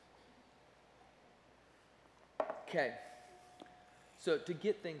Okay, so to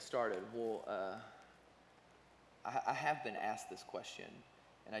get things started, I have been asked this question,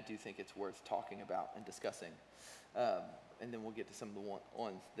 and I do think it's worth talking about and discussing. And then we'll get to some of the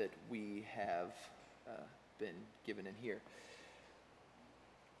ones that we have been given in here.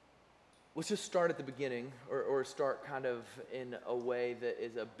 Let's just start at the beginning, or start kind of in a way that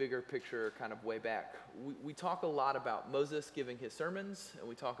is a bigger picture, kind of way back. We talk a lot about Moses giving his sermons, and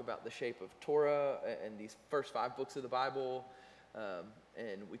we talk about the shape of Torah and these first 5 books of the Bible,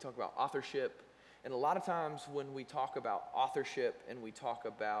 and we talk about authorship. And a lot of times when we talk about authorship and we talk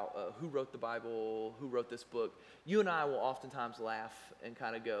about who wrote the Bible, who wrote this book, you and I will oftentimes laugh and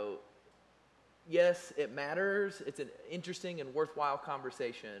kind of go, yes, it matters. It's an interesting and worthwhile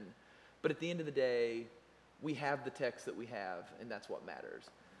conversation. But at the end of the day, we have the text that we have, and that's what matters.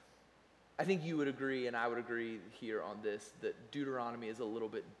 I think you would agree, and I would agree here on this, that Deuteronomy is a little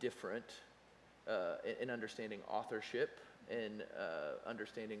bit different in understanding authorship and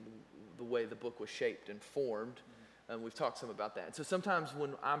understanding the way the book was shaped and formed. And we've talked some about that. And so sometimes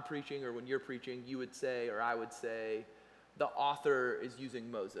when I'm preaching or when you're preaching, you would say, or I would say, the author is using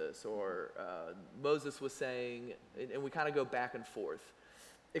Moses, or Moses was saying, and we kind of go back and forth.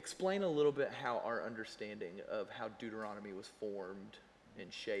 Explain a little bit how our understanding of how Deuteronomy was formed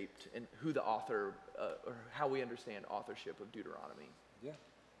and shaped, and who the author, or how we understand authorship of Deuteronomy. Yeah.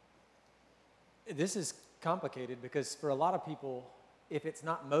 This is complicated because for a lot of people, if it's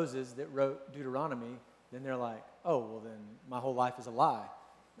not Moses that wrote Deuteronomy, then they're like, oh, well then my whole life is a lie.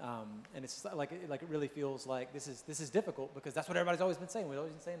 And it's like it really feels like this is difficult because that's what everybody's always been saying. We've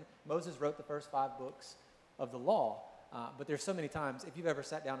always been saying Moses wrote the first 5 books of the law. But there's so many times, if you've ever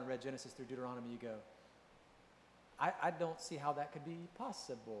sat down and read Genesis through Deuteronomy, you go, I don't see how that could be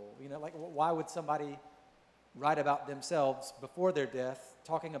possible. You know, like why would somebody write about themselves before their death,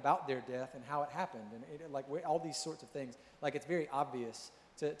 talking about their death and how it happened, and all these sorts of things. Like it's very obvious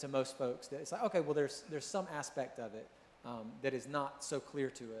to most folks that it's like, okay, well there's some aspect of it that is not so clear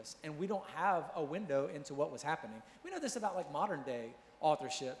to us, and we don't have a window into what was happening. We know this about like modern day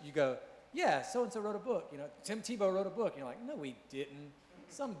authorship. You go, yeah, so-and-so wrote a book. You know, Tim Tebow wrote a book. And you're like, no, he didn't.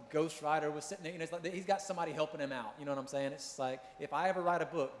 Some ghostwriter was sitting there. You know, it's like he's got somebody helping him out. You know what I'm saying? It's like, if I ever write a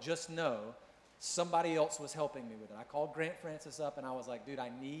book, just know somebody else was helping me with it. I called Grant Francis up, and I was like, dude,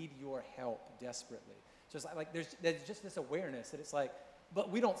 I need your help desperately. Just like there's just this awareness that it's like,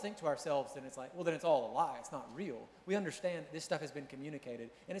 but we don't think to ourselves, then it's like, well, then it's all a lie. It's not real. We understand that this stuff has been communicated,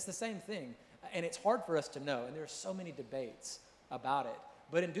 and it's the same thing. And it's hard for us to know, and there are so many debates about it.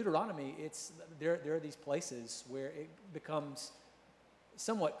 But in Deuteronomy, there are these places where it becomes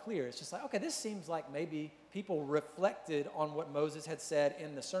somewhat clear. It's just like, okay, this seems like maybe people reflected on what Moses had said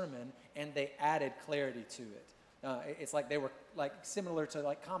in the sermon, and they added clarity to it. It's like they were like similar to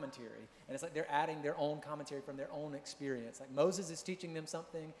like commentary, and it's like they're adding their own commentary from their own experience. Like Moses is teaching them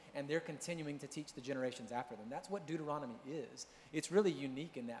something, and they're continuing to teach the generations after them. That's what Deuteronomy is. It's really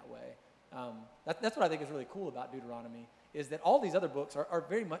unique in that way. That's what I think is really cool about Deuteronomy, is that all these other books are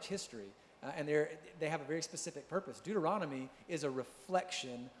very much history, and they have a very specific purpose. Deuteronomy is a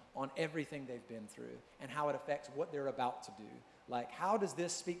reflection on everything they've been through and how it affects what they're about to do. Like, how does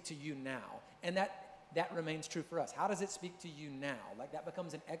this speak to you now? And that remains true for us. How does it speak to you now? Like, that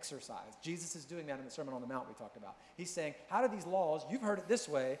becomes an exercise. Jesus is doing that in the Sermon on the Mount we talked about. He's saying, how do these laws, you've heard it this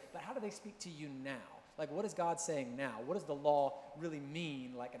way, but how do they speak to you now? Like, what is God saying now? What does the law really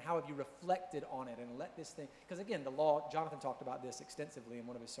mean? Like, and how have you reflected on it and let this thing? Because again, the law, Jonathan talked about this extensively in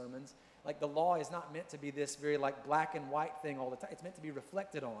one of his sermons. Like, the law is not meant to be this very like black and white thing all the time. It's meant to be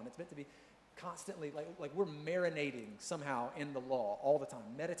reflected on. It's meant to be constantly like we're marinating somehow in the law all the time,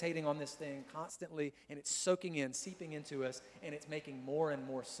 meditating on this thing constantly, and it's soaking in, seeping into us, and it's making more and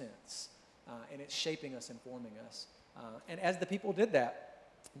more sense, and it's shaping us and forming us. And as the people did that,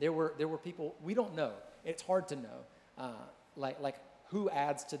 there were people we don't know. It's hard to know, like who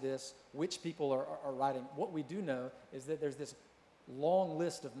adds to this, which people are writing. What we do know is that there's this long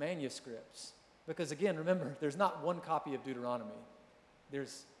list of manuscripts, because again, remember, there's not one copy of Deuteronomy.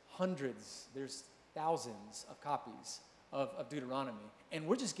 There's hundreds, there's thousands of copies of Deuteronomy, and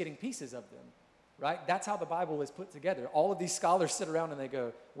we're just getting pieces of them, right? That's how the Bible is put together. All of these scholars sit around and they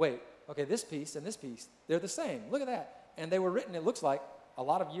go, wait, okay, this piece and this piece, they're the same. Look at that. And they were written, it looks like, a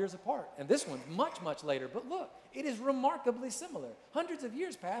lot of years apart. And this one's much, much later. But look, it is remarkably similar. Hundreds of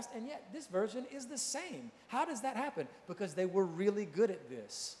years passed, and yet this version is the same. How does that happen? Because they were really good at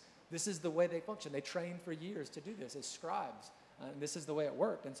this. This is the way they function. They trained for years to do this as scribes. And this is the way it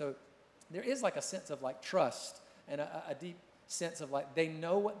worked. And so there is like a sense of like trust and a deep sense of like they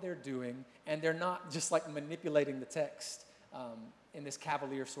know what they're doing, and they're not just like manipulating the text in this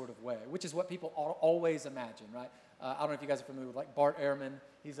cavalier sort of way, which is what people always imagine, right? I don't know if you guys are familiar with like Bart Ehrman.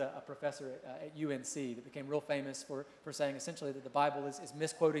 He's a professor at UNC that became real famous for saying essentially that the Bible is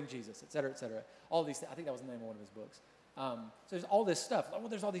misquoting Jesus, et cetera, et cetera. All these things. I think that was the name of one of his books. So there's all this stuff. Like, well,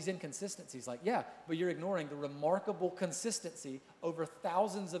 there's all these inconsistencies. Like, yeah, but you're ignoring the remarkable consistency over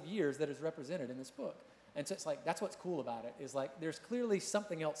thousands of years that is represented in this book. And so it's like, that's what's cool about it, is like there's clearly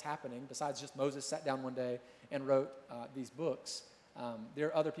something else happening besides just Moses sat down one day and wrote these books. There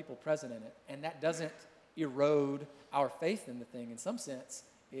are other people present in it. And that doesn't erode our faith in the thing. In some sense,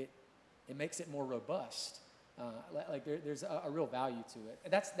 it makes it more robust. There's a real value to it.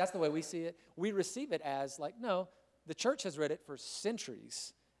 And that's the way we see it. We receive it as like, no, the church has read it for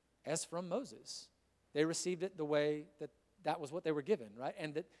centuries as from Moses. They received it the way that was what they were given, right?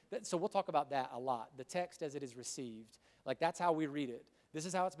 And so we'll talk about that a lot. The text as it is received, like that's how we read it. This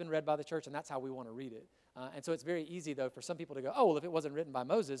is how it's been read by the church, and that's how we want to read it. And so it's very easy, though, for some people to go, oh, well, if it wasn't written by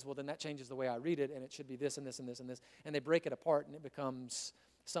Moses, well, then that changes the way I read it, and it should be this and this and this and this. And they break it apart, and it becomes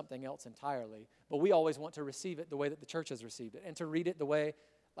something else entirely. But we always want to receive it the way that the church has received it, and to read it the way,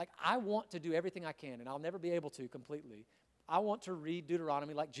 like, I want to do everything I can, and I'll never be able to completely. I want to read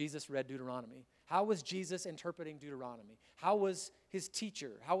Deuteronomy like Jesus read Deuteronomy. How was Jesus interpreting Deuteronomy? How was his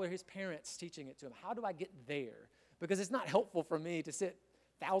teacher? How were his parents teaching it to him? How do I get there? Because it's not helpful for me to sit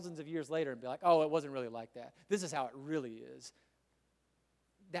thousands of years later and be like, oh, it wasn't really like that. This is how it really is.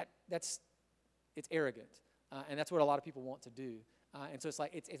 It's arrogant, and that's what a lot of people want to do. And so it's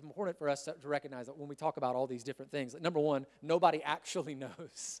like it's important for us to recognize that when we talk about all these different things, like, number one, nobody actually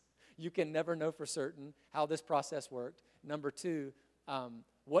knows. You can never know for certain how this process worked. Number two,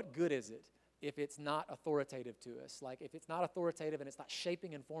 what good is it if it's not authoritative to us? Like if it's not authoritative and it's not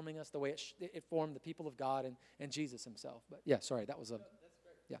shaping and forming us the way it formed the people of God and Jesus himself. But yeah, sorry, that was a... No, that's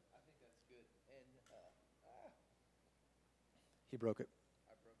great. Yeah. I think that's good. And He broke it.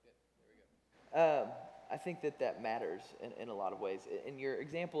 I broke it. There we go. I think that matters in a lot of ways. In your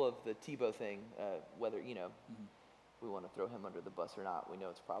example of the Tebow thing, whether, we want to throw him under the bus or not, we know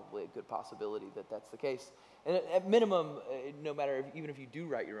it's probably a good possibility that that's the case. And at minimum, no matter, even if you do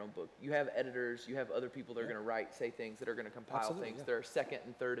write your own book, you have editors, you have other people that are going to say things, that are going to compile things. Yeah. There are second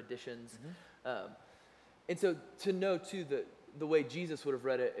and third editions. And so to know, too, that the way Jesus would have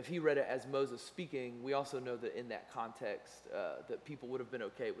read it, if he read it as Moses speaking, we also know that in that context, that people would have been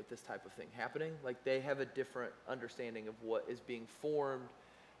okay with this type of thing happening. Like they have a different understanding of what is being formed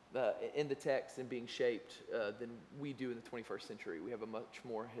in the text and being shaped than we do in the 21st century. We have a much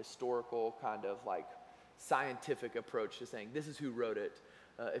more historical kind of like scientific approach to saying this is who wrote it.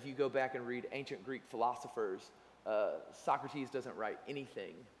 If you go back and read ancient Greek philosophers, Socrates doesn't write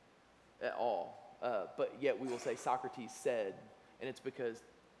anything at all. But yet we will say Socrates said, and it's because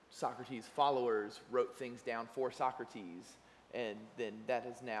Socrates' followers wrote things down for Socrates, and then that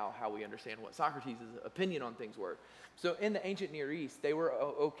is now how we understand what Socrates' opinion on things were. So in the ancient Near East, they were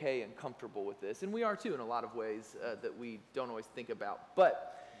okay and comfortable with this, and we are too in a lot of ways that we don't always think about.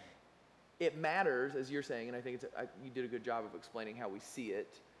 But it matters, as you're saying, and I think you did a good job of explaining how we see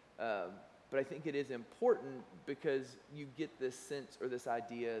it. But I think it is important because you get this sense or this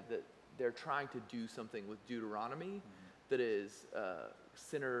idea that they're trying to do something with Deuteronomy that is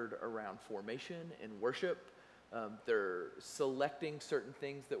centered around formation and worship. They're selecting certain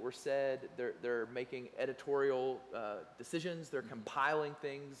things that were said. They're making editorial decisions. They're compiling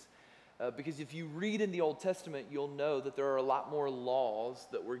things. Because if you read in the Old Testament, you'll know that there are a lot more laws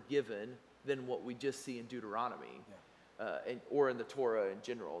that were given than what we just see in Deuteronomy. Or in the Torah in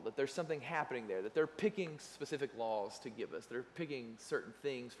general, that there's something happening there, that they're picking specific laws to give us. They're picking certain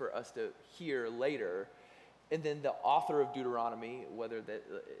things for us to hear later. And then the author of Deuteronomy, whether that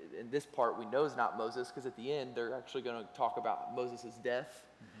in this part we know is not Moses, because at the end they're actually going to talk about Moses' death.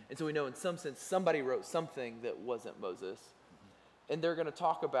 And so we know in some sense somebody wrote something that wasn't Moses. And they're going to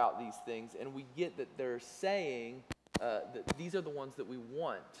talk about these things, and we get that they're saying that these are the ones that we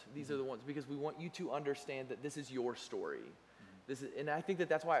want. These are the ones because we want you to understand that this is your story. And I think that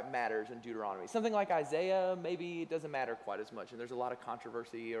that's why it matters in Deuteronomy. Something like Isaiah, maybe it doesn't matter quite as much, and there's a lot of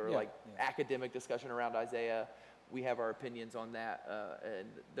controversy or academic discussion around Isaiah. We have our opinions on that, and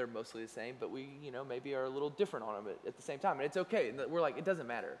they're mostly the same, but we, maybe are a little different on them at the same time, and it's okay. And we're like, it doesn't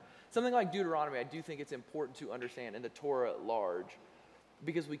matter. Something like Deuteronomy, I do think it's important to understand, and the Torah at large,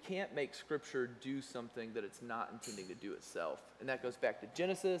 because we can't make Scripture do something that it's not intending to do itself. And that goes back to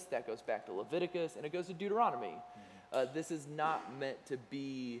Genesis, that goes back to Leviticus, and it goes to Deuteronomy. This is not meant to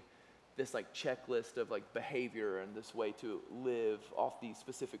be this like checklist of like behavior and this way to live off these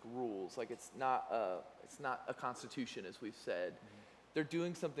specific rules. Like it's not a constitution, as we've said. they're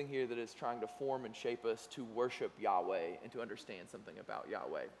doing something here that is trying to form and shape us to worship Yahweh and to understand something about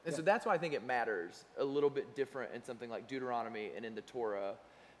Yahweh. And so that's why I think it matters a little bit different in something like Deuteronomy and in the Torah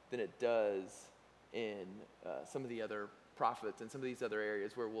than it does in some of the other prophets and some of these other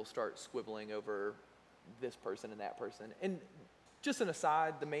areas where we'll start squibbling over this person and that person. And just an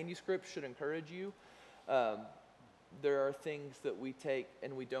aside, the manuscript should encourage you. There are things that we take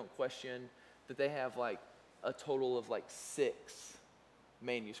and we don't question, that they have like a total of like 6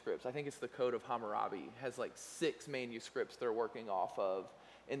 manuscripts. I think it's the Code of Hammurabi has like 6 manuscripts they're working off of,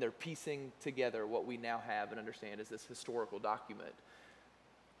 and they're piecing together what we now have and understand as this historical document.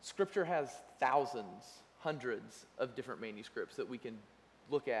 Scripture has thousands, hundreds of different manuscripts that we can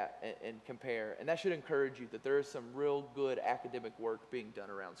look at and compare, and that should encourage you that there is some real good academic work being done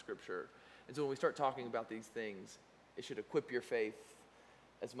around Scripture. And so when we start talking about these things, it should equip your faith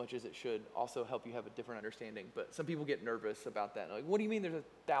as much as it should also help you have a different understanding. But some people get nervous about that. Like, what do you mean there's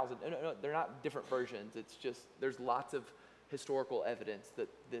 1,000? No, they're not different versions. It's just there's lots of historical evidence that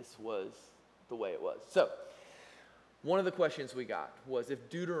this was the way it was. So one of the questions we got was if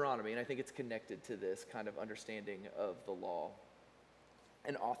Deuteronomy, and I think it's connected to this kind of understanding of the law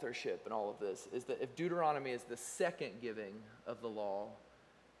and authorship and all of this, is that if Deuteronomy is the second giving of the law,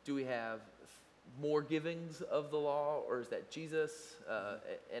 do we have more givings of the law, or is that Jesus?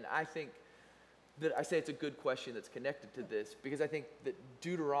 And I think that I say it's a good question that's connected to this, because I think that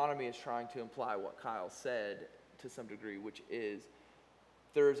Deuteronomy is trying to imply what Kyle said to some degree, which is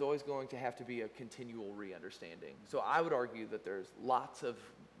there is always going to have to be a continual re-understanding. So I would argue that there's lots of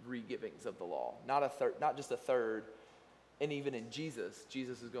re-givings of the law, not just a third. And even in Jesus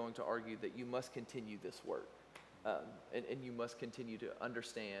is going to argue that you must continue this work. And you must continue to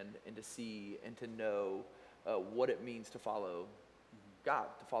understand and to see and to know what it means to follow God,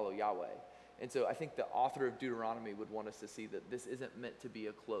 to follow Yahweh. And so I think the author of Deuteronomy would want us to see that this isn't meant to be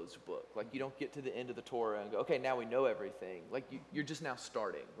a closed book. Like, you don't get to the end of the Torah and go, okay, now we know everything. Like, you're just now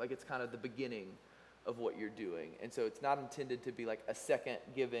starting. Like, it's kind of the beginning of what you're doing. And so it's not intended to be like a second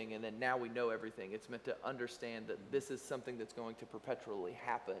giving and then now we know everything. It's meant to understand that this is something that's going to perpetually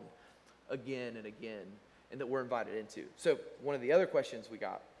happen again and again, and that we're invited into. So one of the other questions we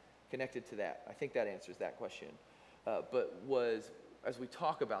got connected to that, I think that answers that question, but was, as we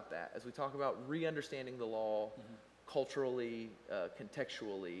talk about that, as we talk about re-understanding the law culturally,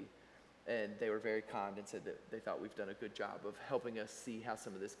 contextually, and they were very kind and said that they thought we've done a good job of helping us see how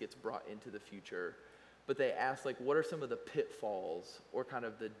some of this gets brought into the future. But they asked, like, what are some of the pitfalls or kind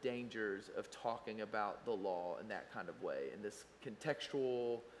of the dangers of talking about the law in that kind of way, in this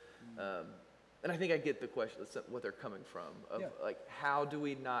contextual, and I think I get the question, what they're coming from, of like, how do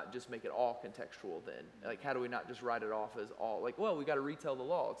we not just make it all contextual then? Like, how do we not just write it off as all, like, well, we got to retell the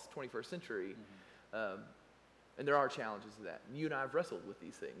law, it's 21st century. And there are challenges to that. And you and I have wrestled with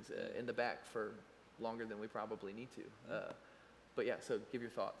these things in the back for longer than we probably need to. But yeah, so give your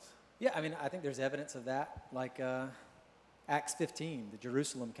thoughts. Yeah, I mean, I think there's evidence of that. Like Acts 15, the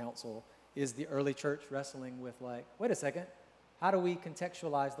Jerusalem Council, is the early church wrestling with, like, wait a second, how do we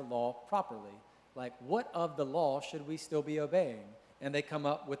contextualize the law properly? Like, what of the law should we still be obeying? And they come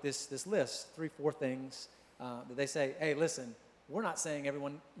up with this list, 3-4 things that they say, hey, listen, we're not saying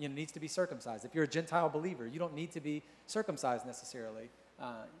everyone needs to be circumcised. If you're a Gentile believer, you don't need to be circumcised necessarily.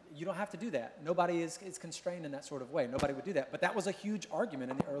 You don't have to do that. Nobody is constrained in that sort of way. Nobody would do that. But that was a huge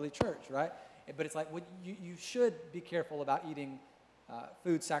argument in the early church, right? But it's like, well, you should be careful about eating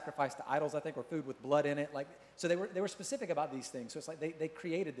food sacrificed to idols, I think, or food with blood in it. Like, so they were specific about these things. So it's like they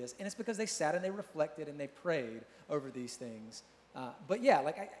created this. And it's because they sat and they reflected and they prayed over these things. But yeah,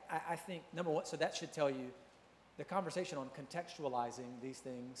 like I think, number one, so that should tell you the conversation on contextualizing these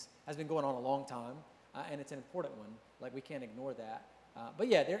things has been going on a long time, and it's an important one. Like, we can't ignore that. But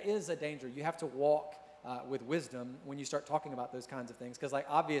yeah, there is a danger. You have to walk with wisdom when you start talking about those kinds of things, because, like,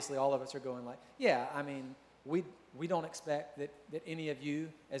 obviously all of us are going like, yeah, I mean, we don't expect that any of you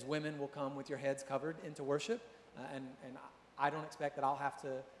as women will come with your heads covered into worship, and I don't expect that I'll have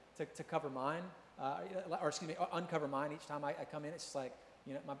to cover mine, uncover mine each time I come in. It's just like,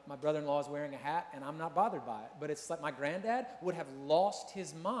 my brother-in-law is wearing a hat, and I'm not bothered by it. But it's like my granddad would have lost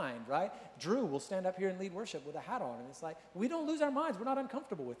his mind, right? Drew will stand up here and lead worship with a hat on, and it's like, we don't lose our minds. We're not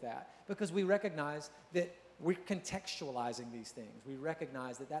uncomfortable with that, because we recognize that we're contextualizing these things. We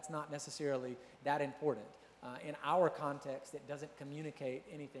recognize that that's not necessarily that important. In our context, it doesn't communicate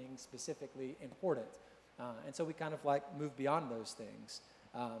anything specifically important. And so we kind of like move beyond those things.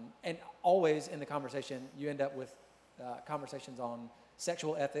 And always in the conversation, you end up with conversations on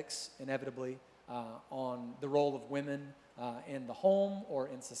sexual ethics, inevitably, on the role of women in the home or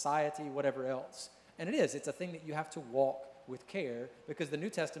in society, whatever else. And it's a thing that you have to walk with care, because the New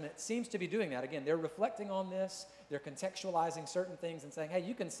Testament seems to be doing that. Again, they're reflecting on this, they're contextualizing certain things and saying, hey,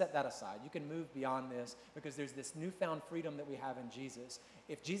 you can set that aside. You can move beyond this because there's this newfound freedom that we have in Jesus.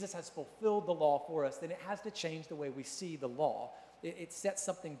 If Jesus has fulfilled the law for us, then it has to change the way we see the law. It sets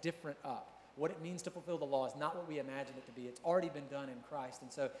something different up. What it means to fulfill the law is not what we imagine it to be. It's already been done in Christ.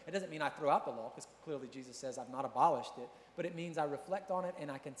 And so it doesn't mean I throw out the law, because clearly Jesus says I've not abolished it, but it means I reflect on it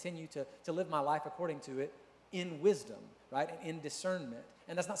and I continue to live my life according to it in wisdom, right, and in discernment.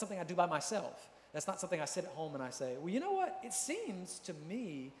 And that's not something I do by myself. That's not something I sit at home and I say, well, you know what? It seems to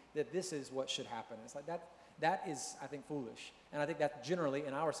me that this is what should happen. It's like that is, I think, foolish. And I think that generally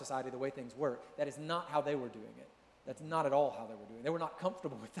in our society, the way things work, that is not how they were doing it. That's not at all how they were doing it. They were not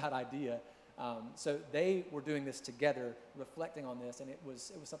comfortable with that idea. So they were doing this together, reflecting on this, and it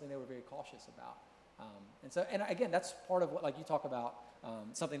was something they were very cautious about. And again, that's part of what, like, you talk about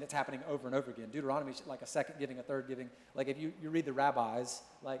something that's happening over and over again. Deuteronomy is like a second giving, a third giving. Like if you read the rabbis,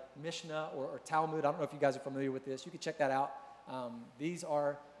 like Mishnah or Talmud, I don't know if you guys are familiar with this. You can check that out. These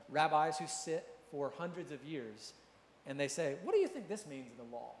are rabbis who sit for hundreds of years, and they say, what do you think this means in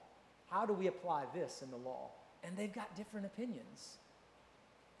the law? How do we apply this in the law? And they've got different opinions.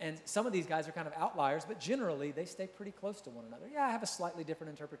 And some of these guys are kind of outliers, but generally they stay pretty close to one another. Yeah, I have a slightly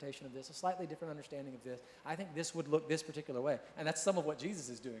different interpretation of this, a slightly different understanding of this. I think this would look this particular way. And that's some of what Jesus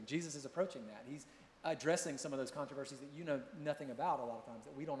is doing. Jesus is approaching that. He's addressing some of those controversies that you know nothing about a lot of times,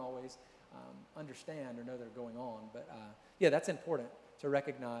 that we don't always understand or know that are going on. But yeah, that's important to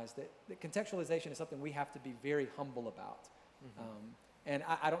recognize that contextualization is something we have to be very humble about. Mm-hmm. And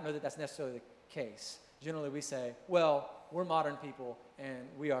I don't know that that's necessarily the case. Generally, we say, well, we're modern people, and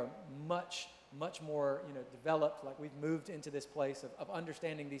we are much, much more, developed. Like we've moved into this place of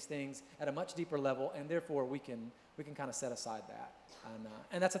understanding these things at a much deeper level, and therefore we can kind of set aside that.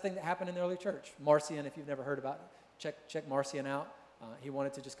 And that's a thing that happened in the early church. Marcion, if you've never heard about it, check Marcion out. He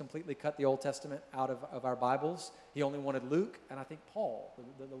wanted to just completely cut the Old Testament out of our Bibles. He only wanted Luke and I think Paul,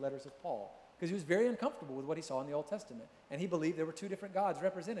 the letters of Paul, because he was very uncomfortable with what he saw in the Old Testament. And he believed there were two different gods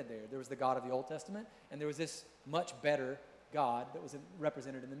represented there. There was the God of the Old Testament, and there was this much better God that was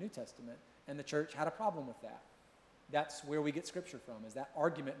represented in the New Testament. And the church had a problem with that. That's where we get Scripture from, is that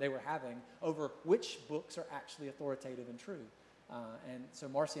argument they were having over which books are actually authoritative and true. And so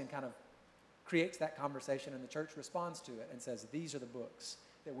Marcion kind of creates that conversation, and the church responds to it and says, these are the books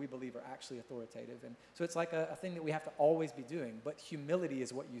that we believe are actually authoritative. And so it's like a thing that we have to always be doing, but humility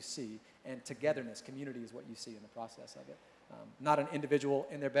is what you see, and togetherness, community is what you see in the process of it. Not an individual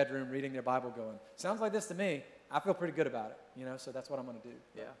in their bedroom reading their Bible going, sounds like this to me, I feel pretty good about it, so that's what I'm going to do.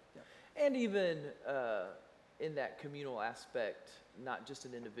 Yeah. And even in that communal aspect, not just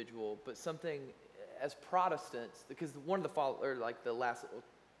an individual, but something as Protestants, because one of the last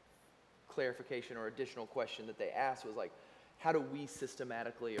clarification or additional question that they asked was like, how do we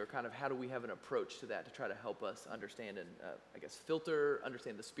systematically, or kind of how do we have an approach to that to try to help us understand and,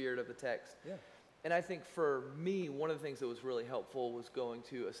 understand the spirit of the text? Yeah. And I think for me, one of the things that was really helpful was going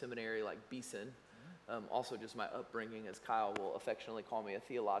to a seminary like Beeson. Also just my upbringing, as Kyle will affectionately call me, a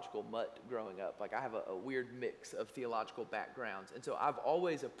theological mutt growing up. Like I have a weird mix of theological backgrounds. And so I've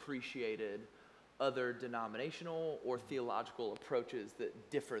always appreciated other denominational or theological approaches that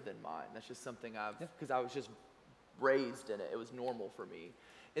differ than mine. That's just something because I was just raised in it. It was normal for me.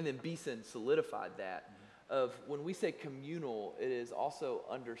 And then Beeson solidified that of when we say communal, it is also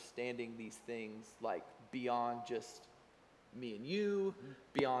understanding these things like beyond just me and you,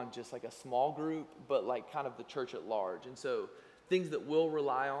 beyond just like a small group, but like kind of the church at large. And so things that we'll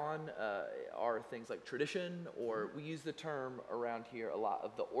rely on are things like tradition, or we use the term around here a lot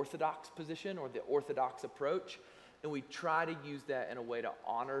of the orthodox position or the orthodox approach. And we try to use that in a way to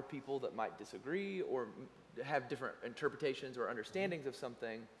honor people that might disagree or have different interpretations or understandings of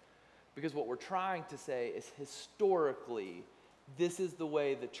something, because what we're trying to say is historically, this is the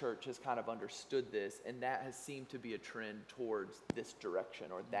way the church has kind of understood this, and that has seemed to be a trend towards this direction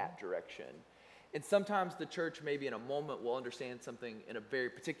or that direction. And sometimes the church maybe in a moment will understand something in a very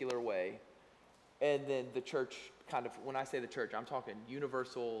particular way, and then the church kind of, when I say the church, I'm talking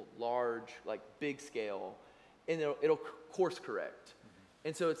universal, large, like big scale, and it'll course correct.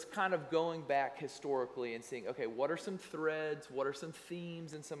 And so it's kind of going back historically and seeing, okay, what are some threads, what are some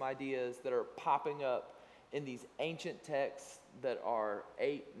themes and some ideas that are popping up in these ancient texts that are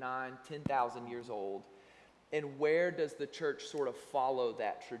 8, 9, 10,000 years old, and where does the church sort of follow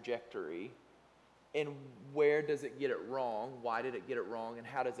that trajectory, and where does it get it wrong, why did it get it wrong, and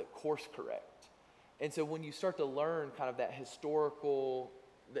how does it course correct? And so when you start to learn kind of that historical,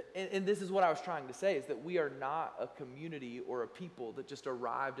 and this is what I was trying to say, is that we are not a community or a people that just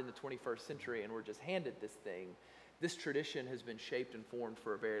arrived in the 21st century and were just handed this thing. this tradition has been shaped and formed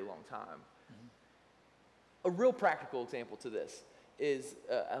for a very long time. A real practical example to this is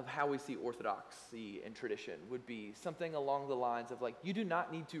of how we see orthodoxy and tradition would be something along the lines of like, you do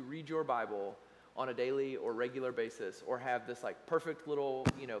not need to read your Bible on a daily or regular basis or have this like perfect little,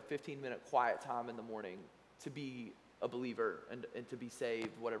 15-minute quiet time in the morning to be a believer and to be saved,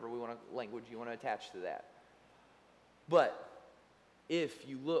 whatever language you want to attach to that. But if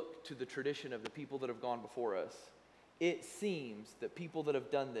you look to the tradition of the people that have gone before us, it seems that people that have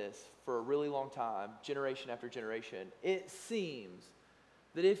done this for a really long time, generation after generation, it seems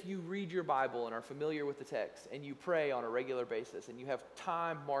that if you read your Bible and are familiar with the text and you pray on a regular basis and you have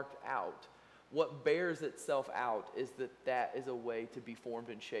time marked out, what bears itself out is that is a way to be formed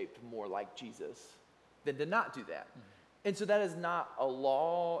and shaped more like Jesus than to not do that. And so that is not a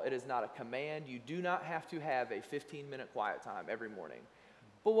law, it is not a command. You do not have to have a 15-minute quiet time every morning.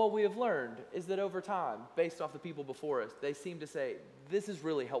 But what we have learned is that over time, based off the people before us, they seem to say, this is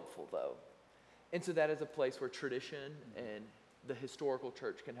really helpful though. And so that is a place where tradition and the historical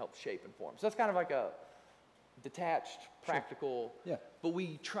church can help shape and form. So that's kind of like a detached, practical, Yeah. but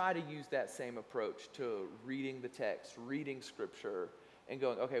we try to use that same approach to reading the text, reading scripture, and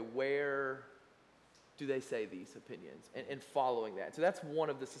going, okay, where do they say these opinions? And following that. So that's one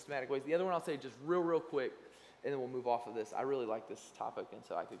of the systematic ways. The other one I'll say just real quick, and then we'll move off of this. I really like this topic, and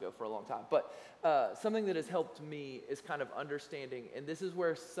so I could go for a long time. But something that has helped me is kind of understanding, and this is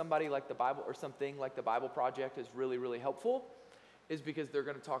where somebody like the Bible, or something like the Bible Project is really, really helpful, is because they're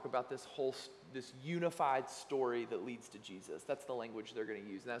going to talk about this unified story that leads to Jesus. That's the language they're going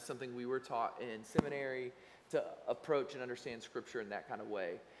to use. And that's something we were taught in seminary to approach and understand Scripture in that kind of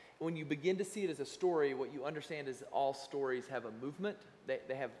way. When you begin to see it as a story, what you understand is all stories have a movement.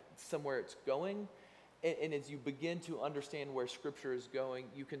 They have somewhere it's going. And as you begin to understand where Scripture is going,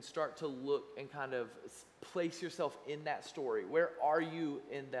 you can start to look and kind of place yourself in that story. Where are you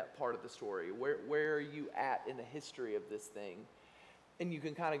in that part of the story? Where are you at in the history of this thing? And you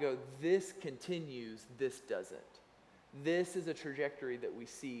can kind of go, this continues, this doesn't. This is a trajectory that we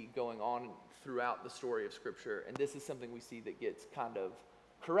see going on throughout the story of Scripture, and this is something we see that gets kind of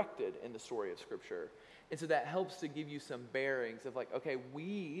corrected in the story of Scripture. And so that helps to give you some bearings of like, okay,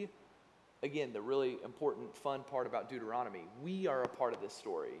 again, the really important, fun part about Deuteronomy, we are a part of this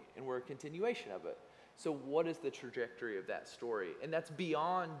story, and we're a continuation of it. So what is the trajectory of that story? And that's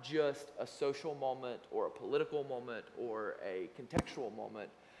beyond just a social moment or a political moment or a contextual moment,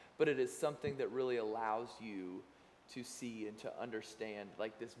 but it is something that really allows you to see and to understand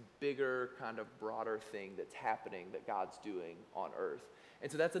like this bigger kind of broader thing that's happening that God's doing on earth.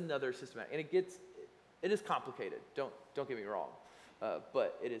 And so that's another systematic, and it is complicated, don't get me wrong.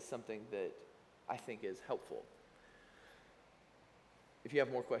 But it is something that I think is helpful. If you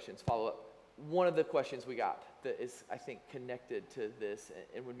have more questions, follow up. One of the questions we got that is, I think, connected to this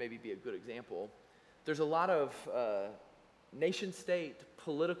and would maybe be a good example, there's a lot of nation-state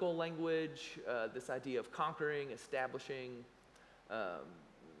political language, this idea of conquering, establishing,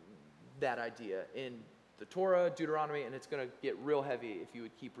 that idea in the Torah, Deuteronomy, and it's going to get real heavy if you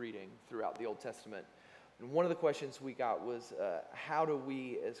would keep reading throughout the Old Testament. And one of the questions we got was, how do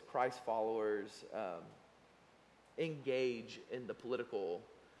we as Christ followers engage in the political,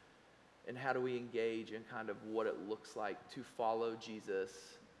 and how do we engage in kind of what it looks like to follow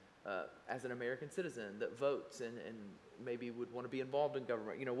Jesus as an American citizen that votes and maybe would want to be involved in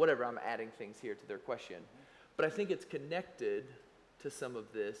government, whatever. I'm adding things here to their question. But I think it's connected to some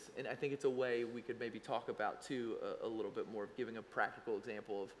of this, and I think it's a way we could maybe talk about too a little bit more, giving a practical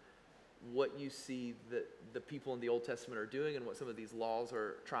example of what you see that the people in the Old Testament are doing and what some of these laws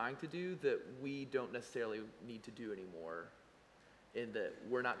are trying to do that we don't necessarily need to do anymore, in that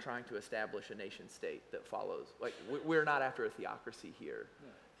we're not trying to establish a nation state that follows. Like, we're not after a theocracy here.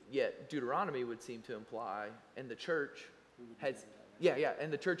 Yeah. Yet Deuteronomy would seem to imply, and the church has,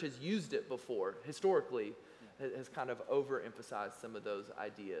 and the church has used it before, historically, has kind of overemphasized some of those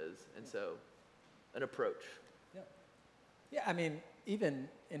ideas. And so, an approach. Yeah, I mean, even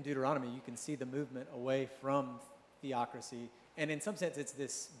in Deuteronomy, you can see the movement away from theocracy. And in some sense, it's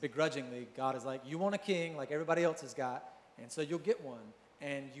this begrudgingly, God is like, you want a king like everybody else has got, and so you'll get one,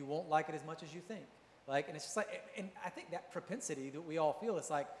 and you won't like it as much as you think. Like, and it's just like, and I think that propensity that we all feel,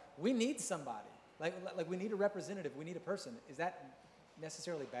 it's like, we need somebody. Like we need a representative, we need a person. Is that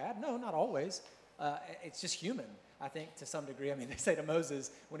necessarily bad? No, not always. It's just human, I think, to some degree. I mean, they say to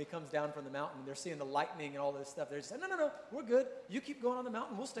Moses, when he comes down from the mountain, they're seeing the lightning and all this stuff. They're just saying, no, we're good. You keep going on the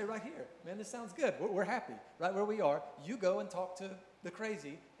mountain. We'll stay right here. Man, this sounds good. We're happy right where we are. You go and talk to the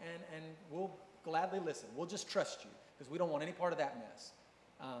crazy, and we'll gladly listen. We'll just trust you because we don't want any part of that mess.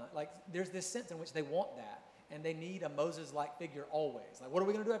 Like, there's this sense in which they want that. and they need a Moses-like figure always. Like, what are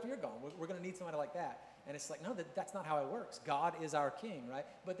we going to do after you're gone? We're going to need somebody like that. And it's like, no, that's not how it works. God is our king, right?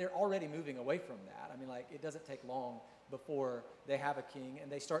 But they're already moving away from that. I mean, like, it doesn't take long before they have a king,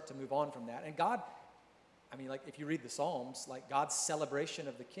 and they start to move on from that. And God, I mean, like, if you read the Psalms, like, God's celebration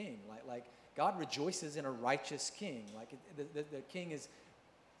of the king, like God rejoices in a righteous king. Like, the king is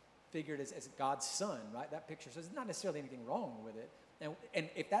figured as God's son, right? That picture. So there's not necessarily anything wrong with it. And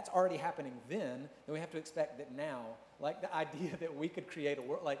if that's already happening then we have to expect that now, like the idea that we could create a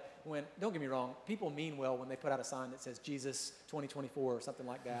world, like when, don't get me wrong, people mean well when they put out a sign that says Jesus 2024 or something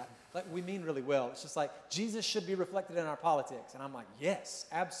like that. Like, we mean really well. It's just like, Jesus should be reflected in our politics. And I'm like, yes,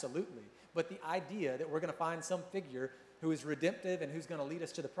 absolutely. But the idea that we're going to find some figure who is redemptive and who's going to lead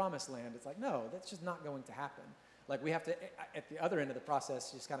us to the promised land, it's like, no, that's just not going to happen. Like, we have to, at the other end of the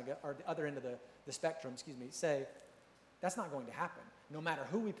process, just kind of go, or the other end of the spectrum, say, that's not going to happen. No matter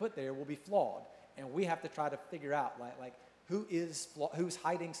who we put there, will be flawed. And we have to try to figure out, like who's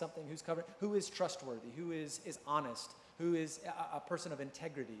hiding something, who's covering, who is trustworthy, who is honest, who is a person of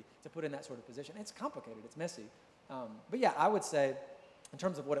integrity to put in that sort of position. It's complicated. It's messy. But yeah, I would say, in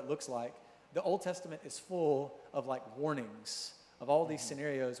terms of what it looks like, the Old Testament is full of like warnings of all these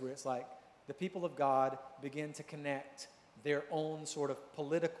scenarios where it's like the people of God begin to connect their own sort of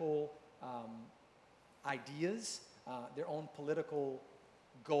political ideas, their own political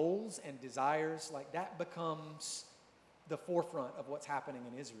goals and desires. Like, that becomes the forefront of what's happening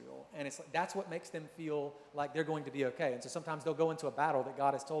in Israel. And it's like, that's what makes them feel like they're going to be okay. And so sometimes they'll go into a battle that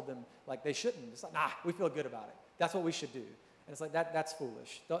God has told them like they shouldn't. It's like, nah, we feel good about it. That's what we should do. And it's like, that's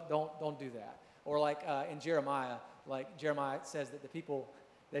foolish. Don't do that. Or like in Jeremiah, like Jeremiah says that the people,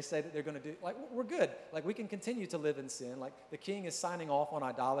 they say that they're going to do, like, we're good. Like, we can continue to live in sin. Like, the king is signing off on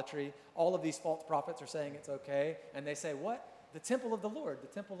idolatry. All of these false prophets are saying it's okay. And they say, what? The temple of the Lord, the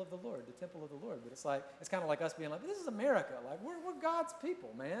temple of the Lord, the temple of the Lord. But it's like, it's kind of like us being like, this is America. Like, we're God's people,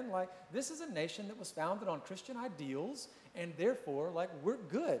 man. Like, this is a nation that was founded on Christian ideals. And therefore, like, we're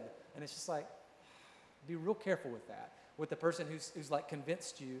good. And it's just like, be real careful with that. With the person who's like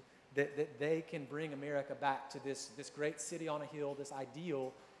convinced you that they can bring America back to this great city on a hill, this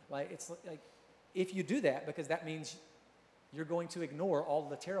ideal. Like, it's like, if you do that, because that means you're going to ignore all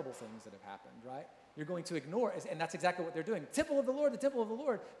the terrible things that have happened, right? You're going to ignore, and that's exactly what they're doing. Temple of the Lord, the temple of the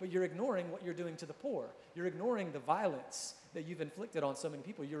Lord, but you're ignoring what you're doing to the poor. You're ignoring the violence that you've inflicted on so many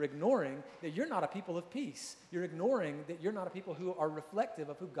people. You're ignoring that you're not a people of peace. You're ignoring that you're not a people who are reflective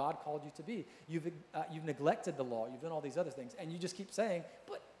of who God called you to be. You've neglected the law. You've done all these other things, and you just keep saying,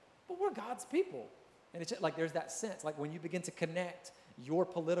 but we're God's people. And it's just like, there's that sense, like when you begin to connect your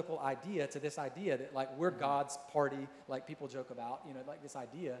political idea to this idea that like we're God's party, like people joke about, you know, like this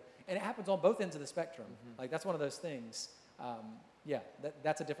idea. And it happens on both ends of the spectrum. Like, that's one of those things.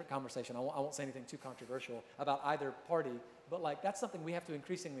 That's a different conversation. I won't say anything too controversial about either party, but like that's something we have to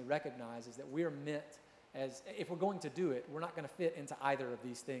increasingly recognize, is that we're meant as, if we're going to do it, we're not going to fit into either of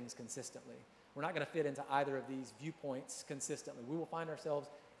these things consistently. We're not going to fit into either of these viewpoints consistently. We will find ourselves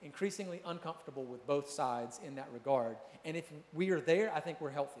increasingly uncomfortable with both sides in that regard. And if we are there, I think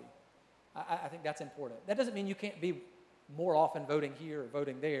we're healthy. I think that's important. That doesn't mean you can't be more often voting here or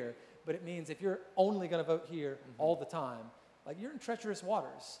voting there, but it means if you're only going to vote here all the time, like, you're in treacherous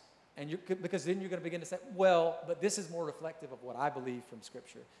waters. And because then you're going to begin to say, well, but this is more reflective of what I believe from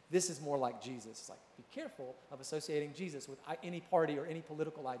Scripture. This is more like Jesus. It's like, be careful of associating Jesus with any party or any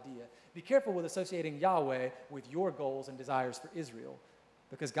political idea. Be careful with associating Yahweh with your goals and desires for Israel,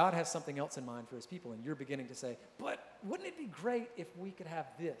 because God has something else in mind for his people, and you're beginning to say, but wouldn't it be great if we could have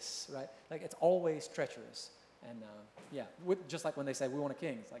this, right? Like, it's always treacherous. And just like when they say, we want a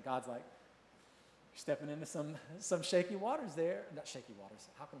king, it's like God's like, you're stepping into some shaky waters there. Not shaky waters.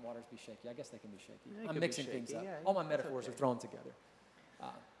 How can waters be shaky? I guess they can be shaky. I'm mixing things up. All my metaphors are thrown together.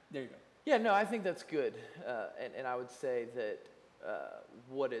 There you go. Yeah, no, I think that's good. And I would say that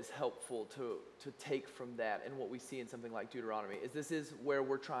what is helpful to take from that, and what we see in something like Deuteronomy, is this is where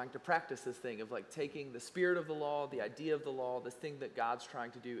we're trying to practice this thing of like taking the spirit of the law, the idea of the law, this thing that God's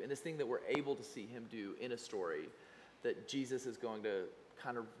trying to do, and this thing that we're able to see him do in a story, that Jesus is going to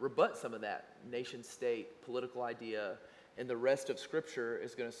kind of rebut some of that nation state political idea, and the rest of Scripture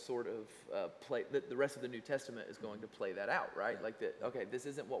is going to sort of play, the rest of the New Testament is going to play that out, right? Like that, okay, this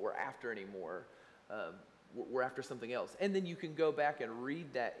isn't what we're after anymore. We're after something else. And then you can go back and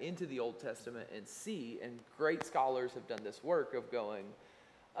read that into the Old Testament and see, and great scholars have done this work of going,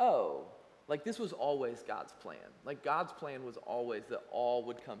 oh, like this was always God's plan. Like God's plan was always that all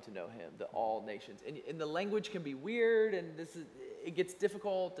would come to know him, that all nations. And the language can be weird, and it gets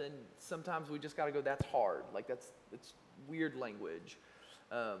difficult, and sometimes we just got to go, that's hard. Like it's weird language.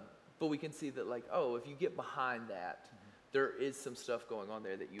 but we can see that like, oh, if you get behind that, there is some stuff going on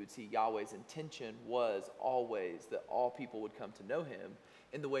there that you would see Yahweh's intention was always that all people would come to know him.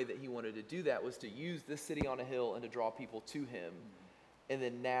 And the way that he wanted to do that was to use this city on a hill and to draw people to him. And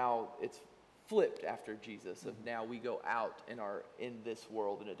then now it's flipped after Jesus of now we go out and are in this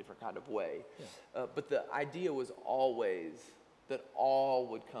world in a different kind of way. But the idea was always that all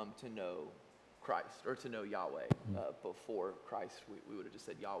would come to know Christ or to know Yahweh. Before Christ, we would have just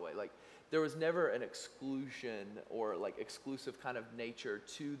said Yahweh. Like there was never an exclusion or like exclusive kind of nature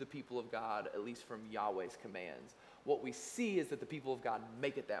to the people of God, at least from Yahweh's commands. What we see is that the people of God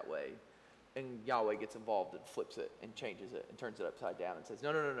make it that way, and Yahweh gets involved and flips it and changes it and turns it upside down and says,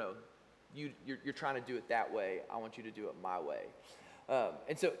 no. You're trying to do it that way. I want you to do it my way.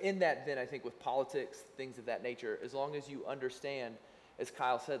 And so in that, then I think with politics, things of that nature, as long as you understand, as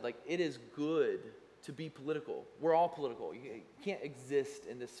Kyle said, like it is good to be political. We're all political. You can't exist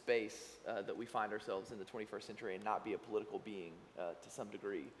in this space that we find ourselves in the 21st century and not be a political being to some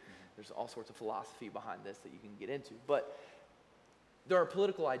degree. There's all sorts of philosophy behind this that you can get into. But there are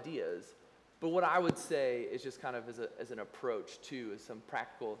political ideas. But what I would say is just kind of as an approach to, as some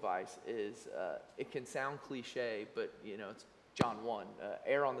practical advice, is it can sound cliche, but it's John 1.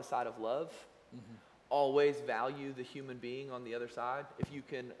 Err on the side of love. Always value the human being on the other side. If you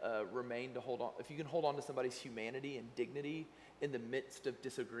can if you can hold on to somebody's humanity and dignity in the midst of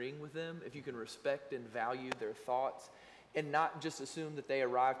disagreeing with them, if you can respect and value their thoughts, and not just assume that they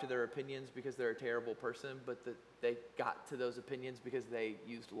arrived to their opinions because they're a terrible person, but that they got to those opinions because they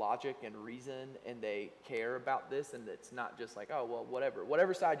used logic and reason and they care about this, and it's not just like, oh, well,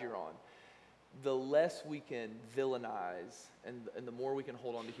 whatever side you're on. The less we can villainize and the more we can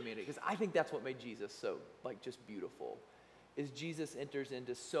hold on to humanity, because I think that's what made Jesus so just beautiful, is Jesus enters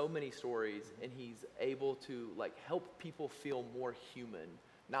into so many stories and he's able to help people feel more human,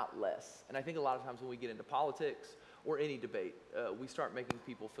 not less. And I think a lot of times when we get into politics or any debate, we start making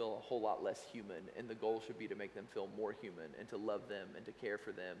people feel a whole lot less human, and the goal should be to make them feel more human and to love them and to care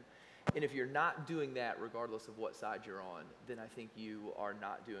for them. And if you're not doing that, regardless of what side you're on, then I think you are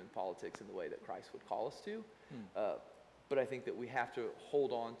not doing politics in the way that Christ would call us to. But I think that we have to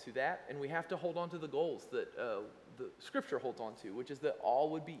hold on to that, and we have to hold on to the goals that the Scripture holds on to, which is that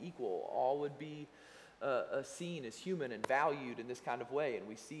all would be equal, all would be seen as human and valued in this kind of way. And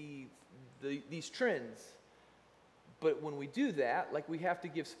we see these trends. But when we do that, we have to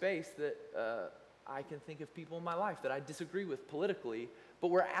give space that I can think of people in my life that I disagree with politically, but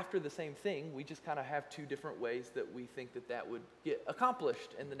we're after the same thing. We just kind of have two different ways that we think that would get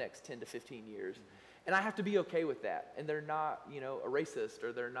accomplished in the next 10 to 15 years. And I have to be okay with that. And they're not, a racist,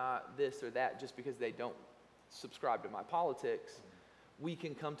 or they're not this or that just because they don't subscribe to my politics. We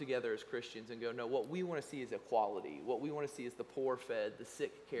can come together as Christians and go, no, what we want to see is equality. What we want to see is the poor fed, the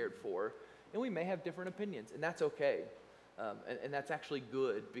sick cared for. And we may have different opinions, and that's okay. And that's actually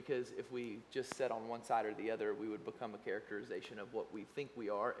good, because if we just set on one side or the other, we would become a characterization of what we think we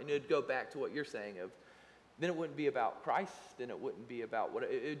are. And it would go back to what you're saying of, then it wouldn't be about Christ, then it wouldn't be about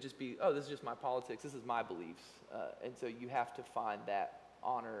it would just be, oh, this is just my politics, this is my beliefs. And so you have to find that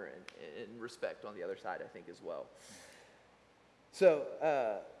honor and respect on the other side, I think, as well. So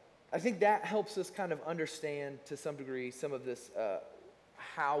I think that helps us kind of understand to some degree some of this,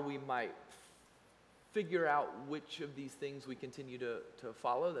 how we might figure out which of these things we continue to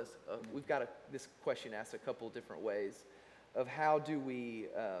follow. We've got this question asked a couple different ways of how do we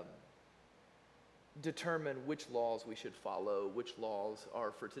determine which laws we should follow, which laws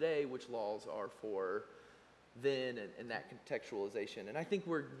are for today, which laws are for then, and that contextualization. And I think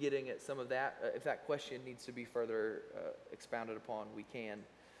we're getting at some of that. If that question needs to be further expounded upon, we can.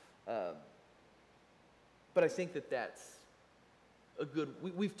 But I think that's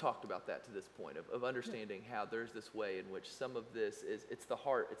we've talked about that to this point of understanding how there's this way in which some of this it's the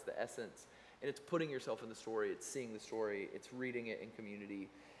heart, it's the essence, and it's putting yourself in the story, it's seeing the story, it's reading it in community.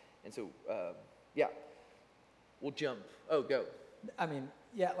 And so, we'll jump. Oh, go. I mean,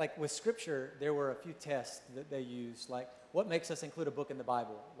 yeah, with Scripture, there were a few tests that they used, what makes us include a book in the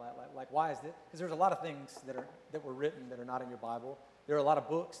Bible? Why is it? Because there's a lot of things that were written that are not in your Bible. There are a lot of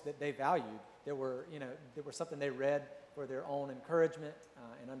books that they valued that were something they read for their own encouragement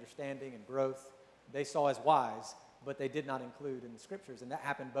and understanding and growth. They saw as wise, but they did not include in the Scriptures. And that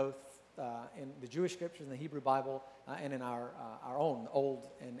happened both in the Jewish Scriptures, in the Hebrew Bible, and in our own Old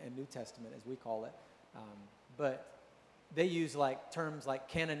and New Testament, as we call it. But they use terms like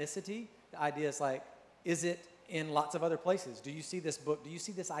canonicity. The idea is is it in lots of other places? Do you see this book? Do you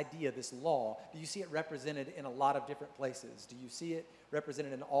see this idea, this law? Do you see it represented in a lot of different places? Do you see it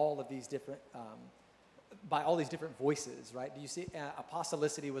represented in all of these different by all these different voices, right? Do you see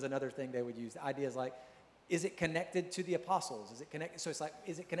apostolicity was another thing they would use. The idea is like, is it connected to the apostles? Is it connected? So it's like,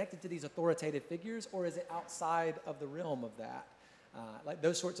 is it connected to these authoritative figures, or is it outside of the realm of that? Like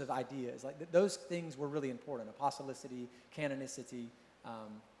those sorts of ideas, like those things were really important. Apostolicity, canonicity.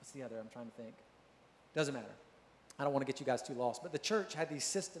 What's the other? I'm trying to think. Doesn't matter. I don't want to get you guys too lost. But the church had these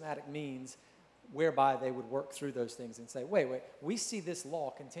systematic means whereby they would work through those things and say, wait, we see this law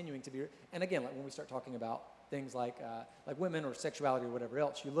continuing to be. And again, like when we start talking about things like women or sexuality or whatever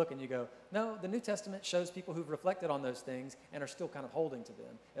else, you look and you go, no, the New Testament shows people who've reflected on those things and are still kind of holding to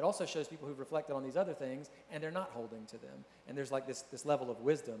them. It also shows people who've reflected on these other things and they're not holding to them. And there's like this level of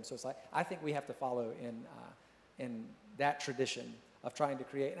wisdom. So it's like, I think we have to follow in that tradition of trying to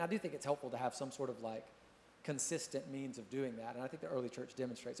create. And I do think it's helpful to have some sort of like consistent means of doing that. And I think the early church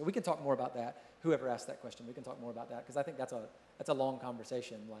demonstrates. So we can talk more about that. Whoever asked that question, we can talk more about that, because I think that's a long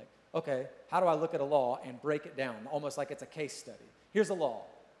conversation. Like, okay, how do I look at a law and break it down, almost like it's a case study? Here's a law.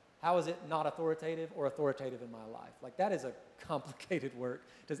 How is it not authoritative or authoritative in my life? Like, that is a complicated work,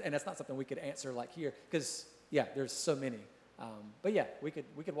 and that's not something we could answer like here, because yeah, there's so many. But yeah, we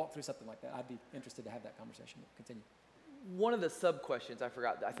could walk through something like that. I'd be interested to have that conversation. Continue. One of the sub-questions I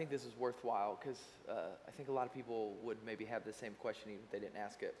forgot, I think this is worthwhile, because I think a lot of people would maybe have the same question even if they didn't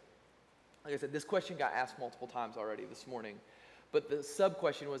ask it. Like I said, this question got asked multiple times already this morning, but the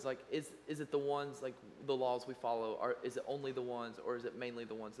sub-question was like, is it the ones, like the laws we follow, is it only the ones, or is it mainly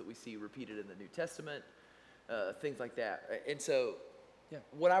the ones that we see repeated in the New Testament, things like that. And so Yeah.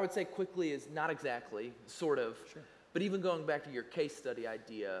 what I would say quickly is not exactly, sort of. Sure. But even going back to your case study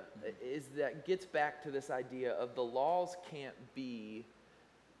idea, is that gets back to this idea of the laws can't be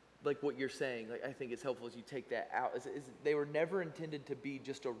like what you're saying. Like, I think it's helpful as you take that out. Is they were never intended to be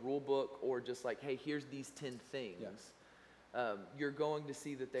just a rule book or just like, hey, here's these 10 things. Yeah. You're going to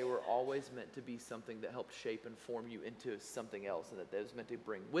see that they were always meant to be something that helped shape and form you into something else, and that was meant to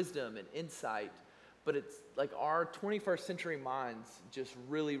bring wisdom and insight. But it's like our 21st century minds just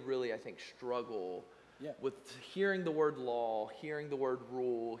really, really, I think, struggle with hearing the word law, hearing the word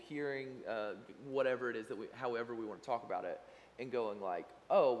rule, hearing whatever it is however we want to talk about it, and going like,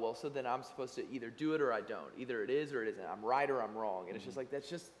 oh, well, so then I'm supposed to either do it or I don't. Either it is or it isn't. I'm right or I'm wrong. And it's just like, that's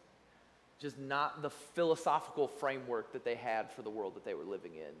just not the philosophical framework that they had for the world that they were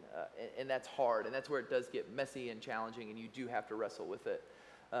living in. And that's hard. And that's where it does get messy and challenging, and you do have to wrestle with it.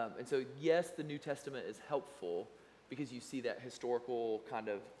 And so, yes, the New Testament is helpful because you see that historical kind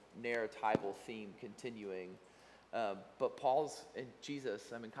of narratival theme continuing. But Paul's and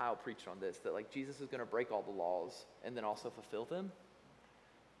Jesus, I mean, Kyle preached on this, that like Jesus is going to break all the laws and then also fulfill them.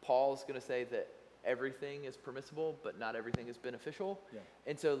 Paul's going to say that everything is permissible, but not everything is beneficial. Yeah.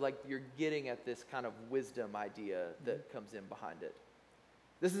 And so like you're getting at this kind of wisdom idea that comes in behind it.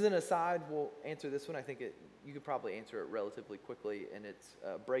 This is an aside. We'll answer this one. I think you could probably answer it relatively quickly, and it's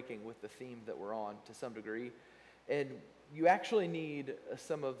breaking with the theme that we're on to some degree. And you actually need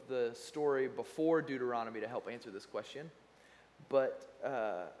some of the story before Deuteronomy to help answer this question. But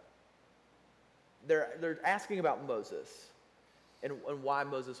they're asking about Moses and why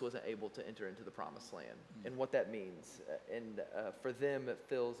Moses wasn't able to enter into the promised land and what that means. And for them, it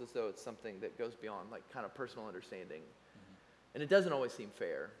feels as though it's something that goes beyond like kind of personal understanding. And it doesn't always seem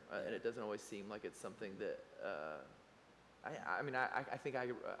fair, and it doesn't always seem like it's something that, I think I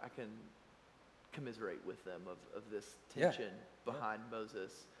can commiserate with them of this tension behind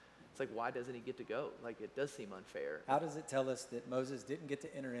Moses. It's like, why doesn't he get to go? Like, it does seem unfair. How does it tell us that Moses didn't get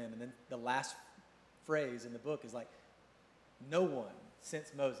to enter in? And then the last phrase in the book is like, no one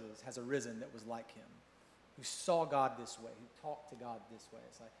since Moses has arisen that was like him, who saw God this way, who talked to God this way.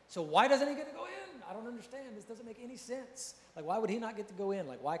 It's like, so why doesn't he get to go in? I don't understand. This doesn't make any sense. Like, why would he not get to go in?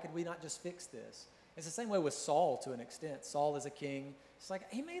 Like, why could we not just fix this? It's the same way with Saul to an extent. Saul is a king. It's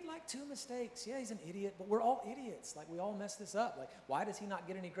like, he made like 2 mistakes. Yeah, he's an idiot, but we're all idiots. Like, we all mess this up. Like, why does he not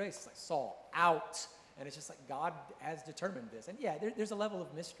get any grace? It's like, Saul, out. And it's just like, God has determined this. And yeah, there's a level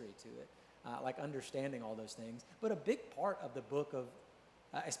of mystery to it, like understanding all those things. But a big part of the book of,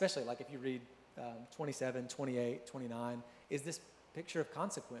 especially like if you read 27, 28, 29, is this picture of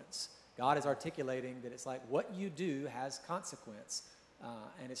consequence. God is articulating that it's like what you do has consequence.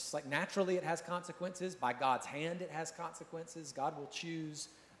 And it's just like naturally it has consequences. By God's hand it has consequences. God will choose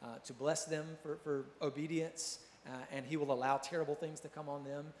to bless them for obedience, and he will allow terrible things to come on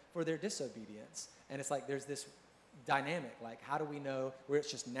them for their disobedience. And it's like there's this dynamic, like how do we know where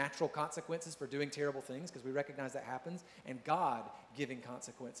it's just natural consequences for doing terrible things, because we recognize that happens, and God giving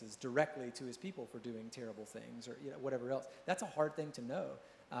consequences directly to his people for doing terrible things or whatever else. That's a hard thing to know.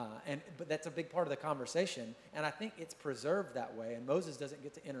 But that's a big part of the conversation, and I think it's preserved that way, and Moses doesn't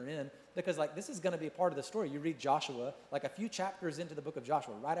get to enter in because like this is going to be a part of the story. You read Joshua, like a few chapters into the book of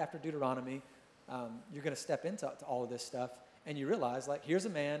Joshua, right after Deuteronomy, you're going to step into all of this stuff, and you realize like here's a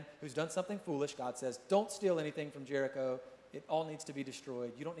man who's done something foolish. God says, don't steal anything from Jericho. It all needs to be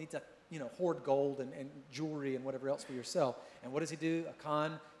destroyed. You don't need to hoard gold and jewelry and whatever else for yourself. And what does he do?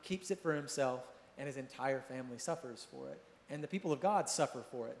 Achan keeps it for himself, and his entire family suffers for it. And the people of God suffer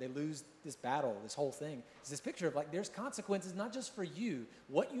for it. They lose this battle, this whole thing. It's this picture of like there's consequences not just for you.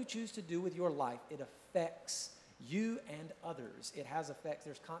 What you choose to do with your life, it affects you and others. It has effects.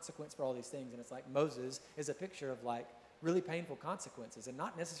 There's consequence for all these things. And it's like Moses is a picture of like really painful consequences and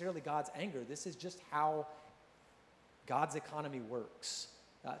not necessarily God's anger. This is just how God's economy works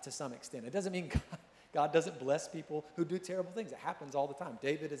to some extent. It doesn't mean God doesn't bless people who do terrible things. It happens all the time.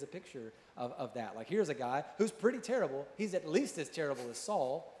 David is a picture of that. Like here's a guy who's pretty terrible. He's at least as terrible as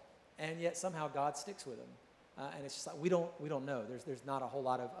Saul, and yet somehow God sticks with him. And it's just like we don't know. There's not a whole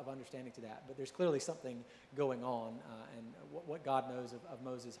lot of understanding to that, but there's clearly something going on, and what God knows of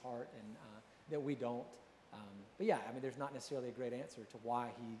Moses' heart, and that we don't. But yeah, I mean, there's not necessarily a great answer to why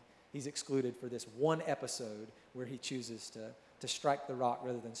he's excluded for this one episode where he chooses to strike the rock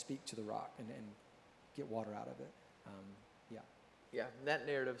rather than speak to the rock and get water out of it. Yeah, that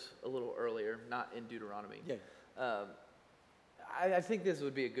narrative's a little earlier, not in Deuteronomy. Yeah. I think this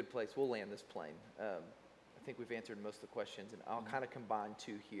would be a good place. We'll land this plane. I think we've answered most of the questions, and I'll kind of combine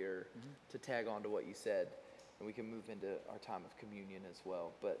two here to tag on to what you said, and we can move into our time of communion as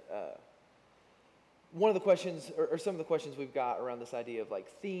well. But one of the questions, or some of the questions we've got around this idea of like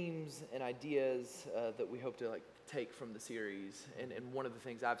themes and ideas that we hope to like take from the series, and one of the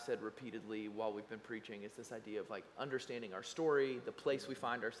things I've said repeatedly while we've been preaching is this idea of like understanding our story, the place we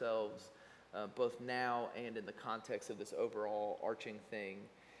find ourselves, both now and in the context of this overall arching thing.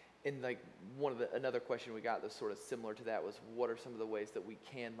 And like another question we got that's sort of similar to that was, what are some of the ways that we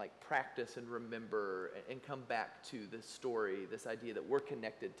can like practice and remember and come back to this story, this idea that we're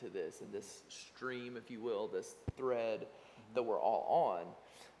connected to this, and this stream, if you will, this thread that we're all on.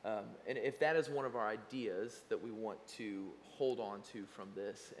 And if that is one of our ideas that we want to hold on to from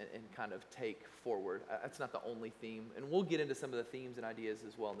this and kind of take forward, that's not the only theme. And we'll get into some of the themes and ideas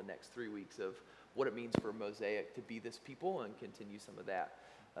as well in the next 3 weeks of what it means for Mosaic to be this people and continue some of that.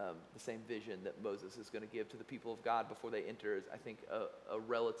 The same vision that Moses is going to give to the people of God before they enter is, I think, a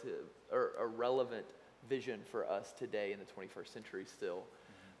relevant vision for us today in the 21st century still.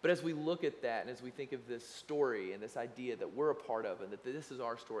 But as we look at that and as we think of this story and this idea that we're a part of and that this is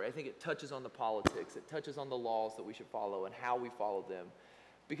our story, I think it touches on the politics, it touches on the laws that we should follow and how we follow them.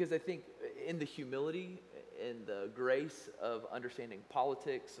 Because I think in the humility and the grace of understanding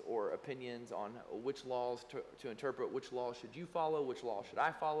politics or opinions on which laws to interpret, which laws should you follow, which laws should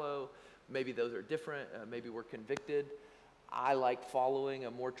I follow, maybe those are different, maybe we're convicted. I like following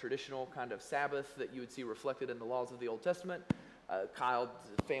a more traditional kind of Sabbath that you would see reflected in the laws of the Old Testament. Kyle's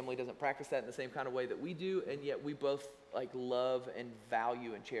family doesn't practice that in the same kind of way that we do, and yet we both like love and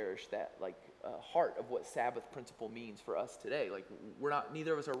value and cherish that like heart of what Sabbath principle means for us today. Like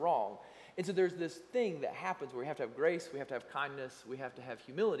neither of us are wrong. And so there's this thing that happens where we have to have grace, we have to have kindness, we have to have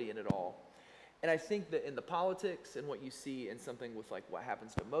humility in it all. And I think that in the politics and what you see in something with like what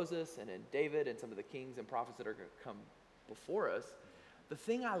happens to Moses and in David and some of the kings and prophets that are going to come before us, the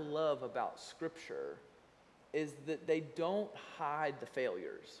thing I love about Scripture is that they don't hide the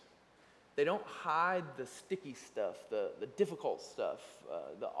failures. They don't hide the sticky stuff, the difficult stuff.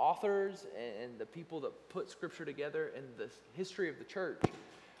 The authors and the people that put Scripture together in the history of the church,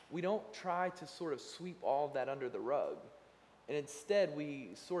 we don't try to sort of sweep all of that under the rug. And instead,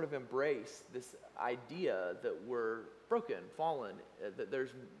 we sort of embrace this idea that we're broken, fallen, that there's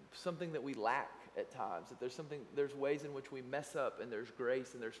something that we lack at times, that there's ways in which we mess up, and there's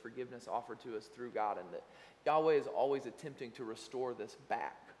grace and there's forgiveness offered to us through God, and that Yahweh is always attempting to restore this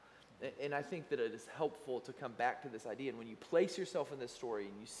back. And I think that it is helpful to come back to this idea. And when you place yourself in this story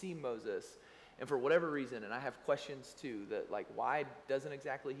and you see Moses, and for whatever reason, and I have questions too, that like, why doesn't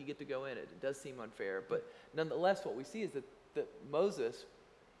exactly he get to go in it? It does seem unfair, but nonetheless, what we see is that Moses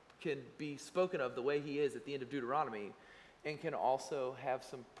can be spoken of the way he is at the end of Deuteronomy, and can also have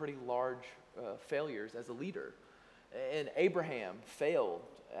some pretty large failures as a leader. And Abraham failed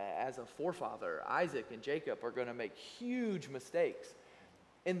as a forefather. Isaac and Jacob are going to make huge mistakes.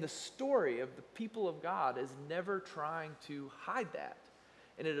 And the story of the people of God is never trying to hide that.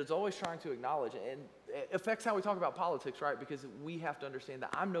 And it is always trying to acknowledge it. And it affects how we talk about politics, right? Because we have to understand that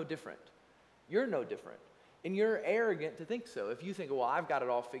I'm no different. You're no different. And you're arrogant to think so. If you think, well, I've got it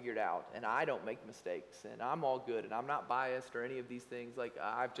all figured out and I don't make mistakes and I'm all good and I'm not biased or any of these things, like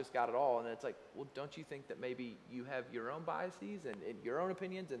I've just got it all. And it's like, well, don't you think that maybe you have your own biases and your own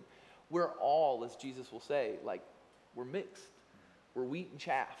opinions? And we're all, as Jesus will say, like we're mixed. We're wheat and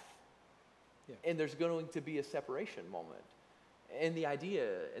chaff. Yeah. And there's going to be a separation moment. And the idea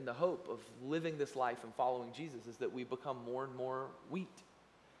and the hope of living this life and following Jesus is that we become more and more wheat.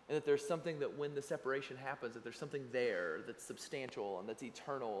 And that there's something that when the separation happens, that there's something there that's substantial and that's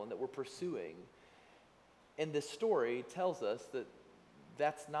eternal and that we're pursuing. And this story tells us that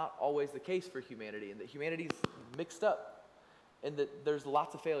that's not always the case for humanity, and that humanity's mixed up and that there's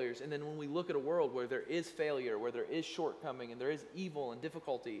lots of failures. And then when we look at a world where there is failure, where there is shortcoming and there is evil and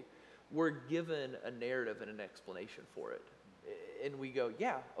difficulty, we're given a narrative and an explanation for it. And we go,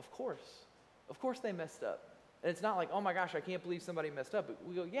 yeah, of course they messed up. And it's not like, oh my gosh, I can't believe somebody messed up. But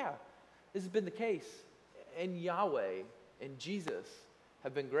we go, yeah, this has been the case. And Yahweh and Jesus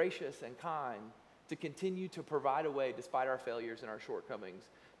have been gracious and kind to continue to provide a way, despite our failures and our shortcomings,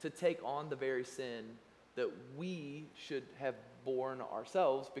 to take on the very sin that we should have borne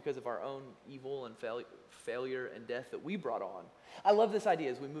ourselves because of our own evil and failure and death that we brought on. I love this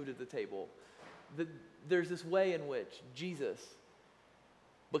idea as we move to the table. There's this way in which Jesus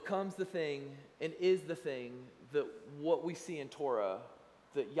becomes the thing and is the thing that what we see in Torah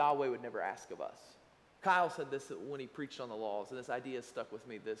that Yahweh would never ask of us. Kyle said this when he preached on the laws, and this idea stuck with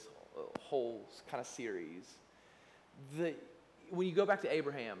me this whole kind of series. When you go back to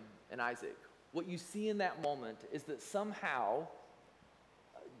Abraham and Isaac, what you see in that moment is that somehow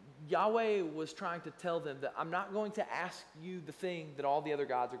Yahweh was trying to tell them that I'm not going to ask you the thing that all the other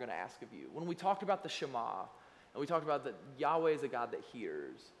gods are going to ask of you. When we talked about the Shema, and we talked about that Yahweh is a God that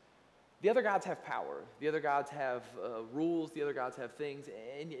hears. The other gods have power. The other gods have rules. The other gods have things,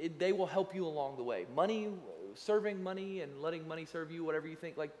 and they will help you along the way. Money, serving money and letting money serve you, whatever you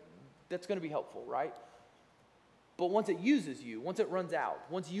think, like that's going to be helpful, right? But once it uses you, once it runs out,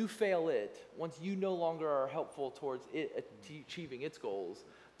 once you fail it, once you no longer are helpful towards it achieving its goals,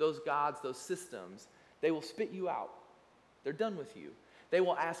 those gods, those systems, they will spit you out. They're done with you. They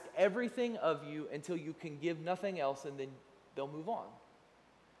will ask everything of you until you can give nothing else, and then they'll move on.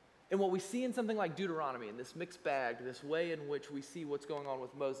 And what we see in something like Deuteronomy, in this mixed bag, this way in which we see what's going on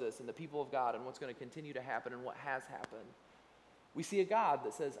with Moses and the people of God and what's going to continue to happen and what has happened, we see a God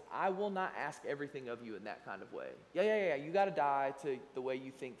that says, I will not ask everything of you in that kind of way. Yeah, you got to die to the way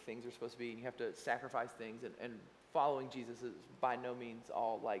you think things are supposed to be, and you have to sacrifice things, and following Jesus is by no means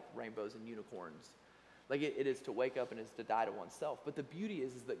all like rainbows and unicorns. Like it is to wake up and it's to die to oneself. But the beauty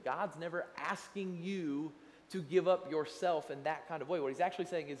is that God's never asking you to give up yourself in that kind of way. What he's actually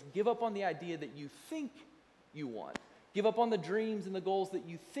saying is give up on the idea that you think you want. Give up on the dreams and the goals that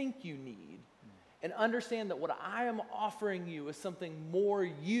you think you need. And understand that what I am offering you is something more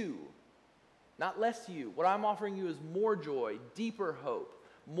you, not less you. What I'm offering you is more joy, deeper hope,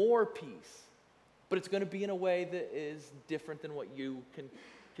 more peace. But it's going to be in a way that is different than what you can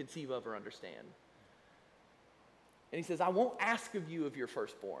conceive of or understand. And he says, I won't ask of you of your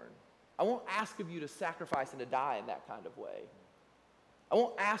firstborn. I won't ask of you to sacrifice and to die in that kind of way. I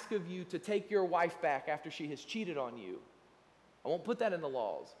won't ask of you to take your wife back after she has cheated on you. I won't put that in the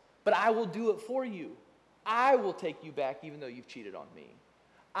laws. But I will do it for you. I will take you back even though you've cheated on me.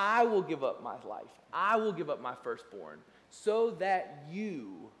 I will give up my life. I will give up my firstborn so that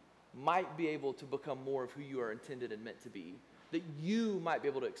you might be able to become more of who you are intended and meant to be. That you might be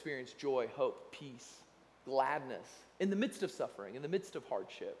able to experience joy, hope, peace, gladness in the midst of suffering, in the midst of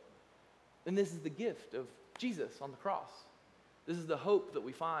hardship. And this is the gift of Jesus on the cross. This is the hope that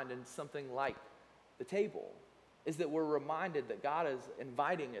we find in something like the table, is that we're reminded that God is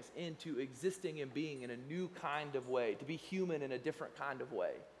inviting us into existing and being in a new kind of way, to be human in a different kind of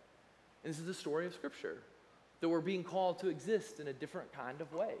way. And this is the story of Scripture, that we're being called to exist in a different kind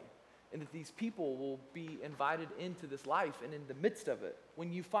of way, and that these people will be invited into this life, and in the midst of it,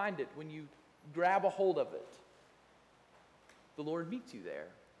 when you find it, when you grab a hold of it, the Lord meets you there.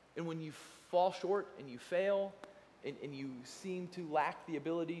 And when you fall short and you fail and you seem to lack the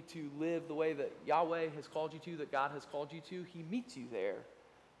ability to live the way that Yahweh has called you to, that God has called you to, he meets you there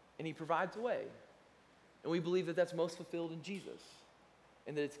and he provides a way. And we believe that that's most fulfilled in Jesus,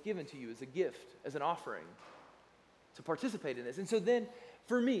 and that it's given to you as a gift, as an offering to participate in this. And so then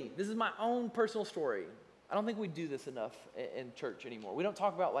for me, this is my own personal story. I don't think we do this enough in church anymore. We don't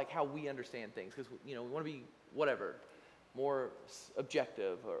talk about like how we understand things because we want to be whatever, more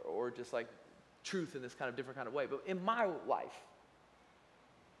objective or just like truth in this kind of different kind of way. But in my life,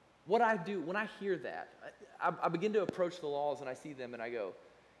 what I do when I hear that, I begin to approach the laws and I see them and I go,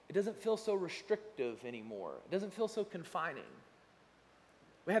 It doesn't feel so restrictive anymore. It doesn't feel so confining.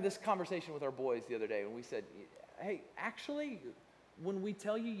 We had this conversation with our boys the other day when we said, hey, actually, when we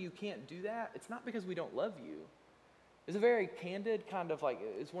tell you can't do that, it's not because we don't love you. It's a very candid kind of like,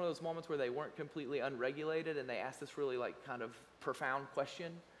 it's one of those moments where they weren't completely unregulated and they asked this really like kind of profound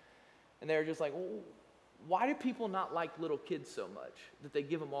question. And they're just like, well, why do people not like little kids so much that they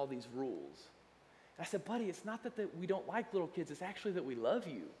give them all these rules? And I said, buddy, it's not that we don't like little kids, it's actually that we love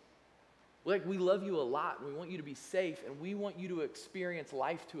you. Like, we love you a lot, and we want you to be safe, and we want you to experience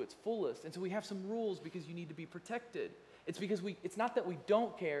life to its fullest. And so we have some rules because you need to be protected. It's because it's not that we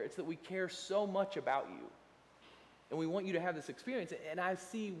don't care, it's that we care so much about you. And we want you to have this experience. And I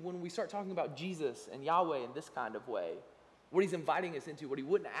see when we start talking about Jesus and Yahweh in this kind of way, what he's inviting us into, what he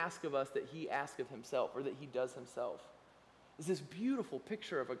wouldn't ask of us that he asks of himself or that he does himself, is this beautiful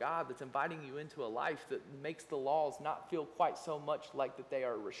picture of a God that's inviting you into a life that makes the laws not feel quite so much like that they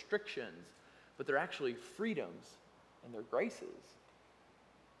are restrictions, but they're actually freedoms and they're graces.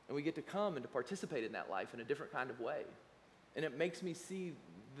 And we get to come and to participate in that life in a different kind of way. And it makes me see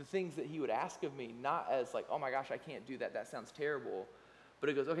the things that he would ask of me, not as like, oh my gosh, I can't do that, that sounds terrible. But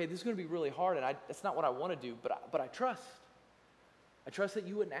it goes, okay, this is going to be really hard, and that's not what I want to do, but I trust. I trust that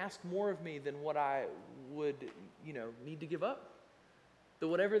you wouldn't ask more of me than what I would, need to give up. That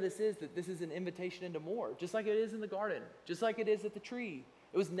whatever this is, that this is an invitation into more, just like it is in the garden, just like it is at the tree.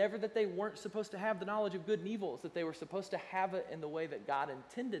 It was never that they weren't supposed to have the knowledge of good and evil. It's that they were supposed to have it in the way that God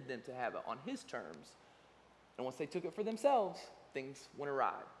intended them to have it, on his terms. And once they took it for themselves, things went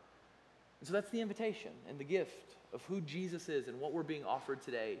awry. And so that's the invitation and the gift of who Jesus is and what we're being offered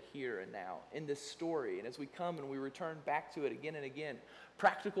today, here and now, in this story. And as we come and we return back to it again and again,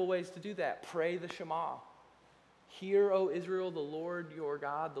 practical ways to do that. Pray the Shema. Hear, O Israel, the Lord your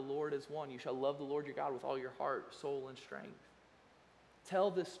God, the Lord is one. You shall love the Lord your God with all your heart, soul, and strength. Tell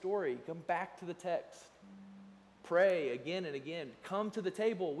this story. Come back to the text. Pray again and again. Come to the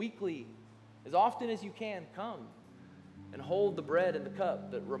table weekly. As often as you can, come and hold the bread and the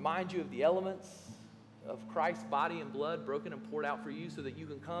cup that remind you of the elements of Christ's body and blood broken and poured out for you, so that you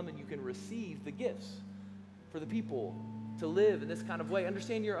can come and you can receive the gifts for the people to live in this kind of way.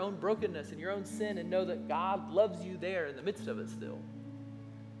 Understand your own brokenness and your own sin, and know that God loves you there in the midst of it still.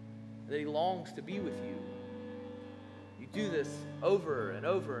 That he longs to be with you. You do this over and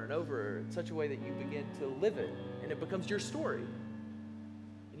over and over in such a way that you begin to live it, and it becomes your story.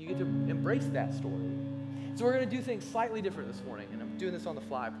 And you get to embrace that story. So we're going to do things slightly different this morning, and I'm doing this on the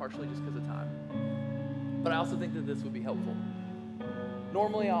fly, partially just because of time. But I also think that this would be helpful.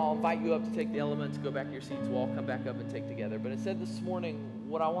 Normally, I'll invite you up to take the elements, go back to your seats, we'll all come back up and take together. But instead this morning,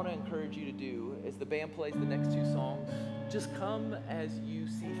 what I want to encourage you to do is the band plays the next two songs. Just come as you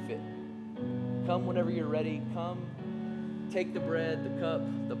see fit. Come whenever you're ready. Come, take the bread, the cup,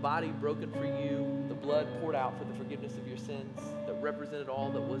 the body broken for you, the blood poured out for the forgiveness of your sins that represented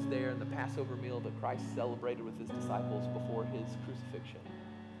all that was there in the Passover meal that Christ celebrated with his disciples before his crucifixion.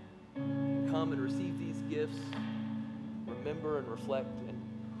 Come and receive these gifts. Remember and reflect on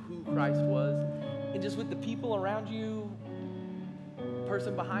who Christ was. And just with the people around you,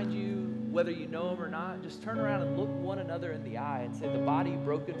 person behind you, whether you know him or not, just turn around and look one another in the eye and say, the body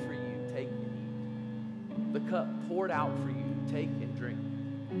broken for you, take and eat. The cup poured out for you, take and drink.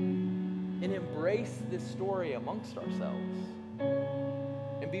 And embrace this story amongst ourselves.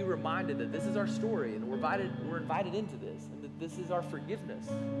 And be reminded that this is our story, and we're invited into this, and that this is our forgiveness,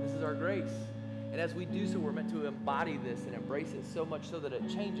 this is our grace. And as we do so, we're meant to embody this and embrace it so much so that it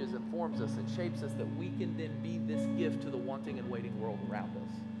changes and forms us and shapes us, that we can then be this gift to the wanting and waiting world around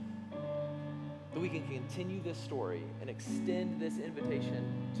us. That we can continue this story and extend this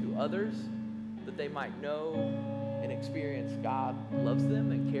invitation to others, that they might know and experience God loves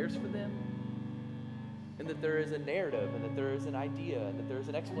them and cares for them, and that there is a narrative, and that there is an idea, and that there is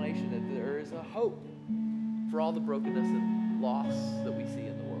an explanation, that there is a hope for all the brokenness and loss that we see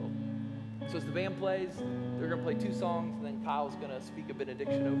in the world. So as the band plays, they're going to play two songs, and then Kyle's going to speak a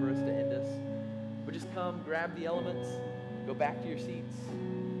benediction over us to end us. But just come, grab the elements, go back to your seats,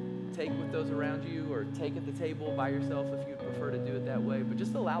 take with those around you, or take at the table by yourself if you'd prefer to do it that way. But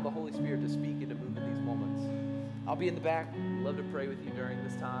just allow the Holy Spirit to speak and to move in these moments. I'll be in the back. Love to pray with you during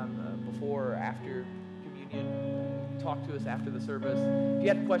this time, before or after communion. Talk to us after the service. If you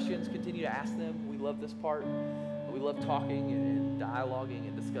had questions, continue to ask them. We love this part. We love talking and dialoguing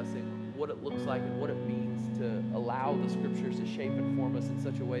and discussing what it looks like and what it means to allow the scriptures to shape and form us in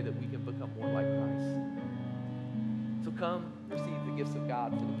such a way that we can become more like Christ. So come, receive the gifts of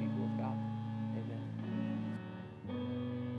God for the people.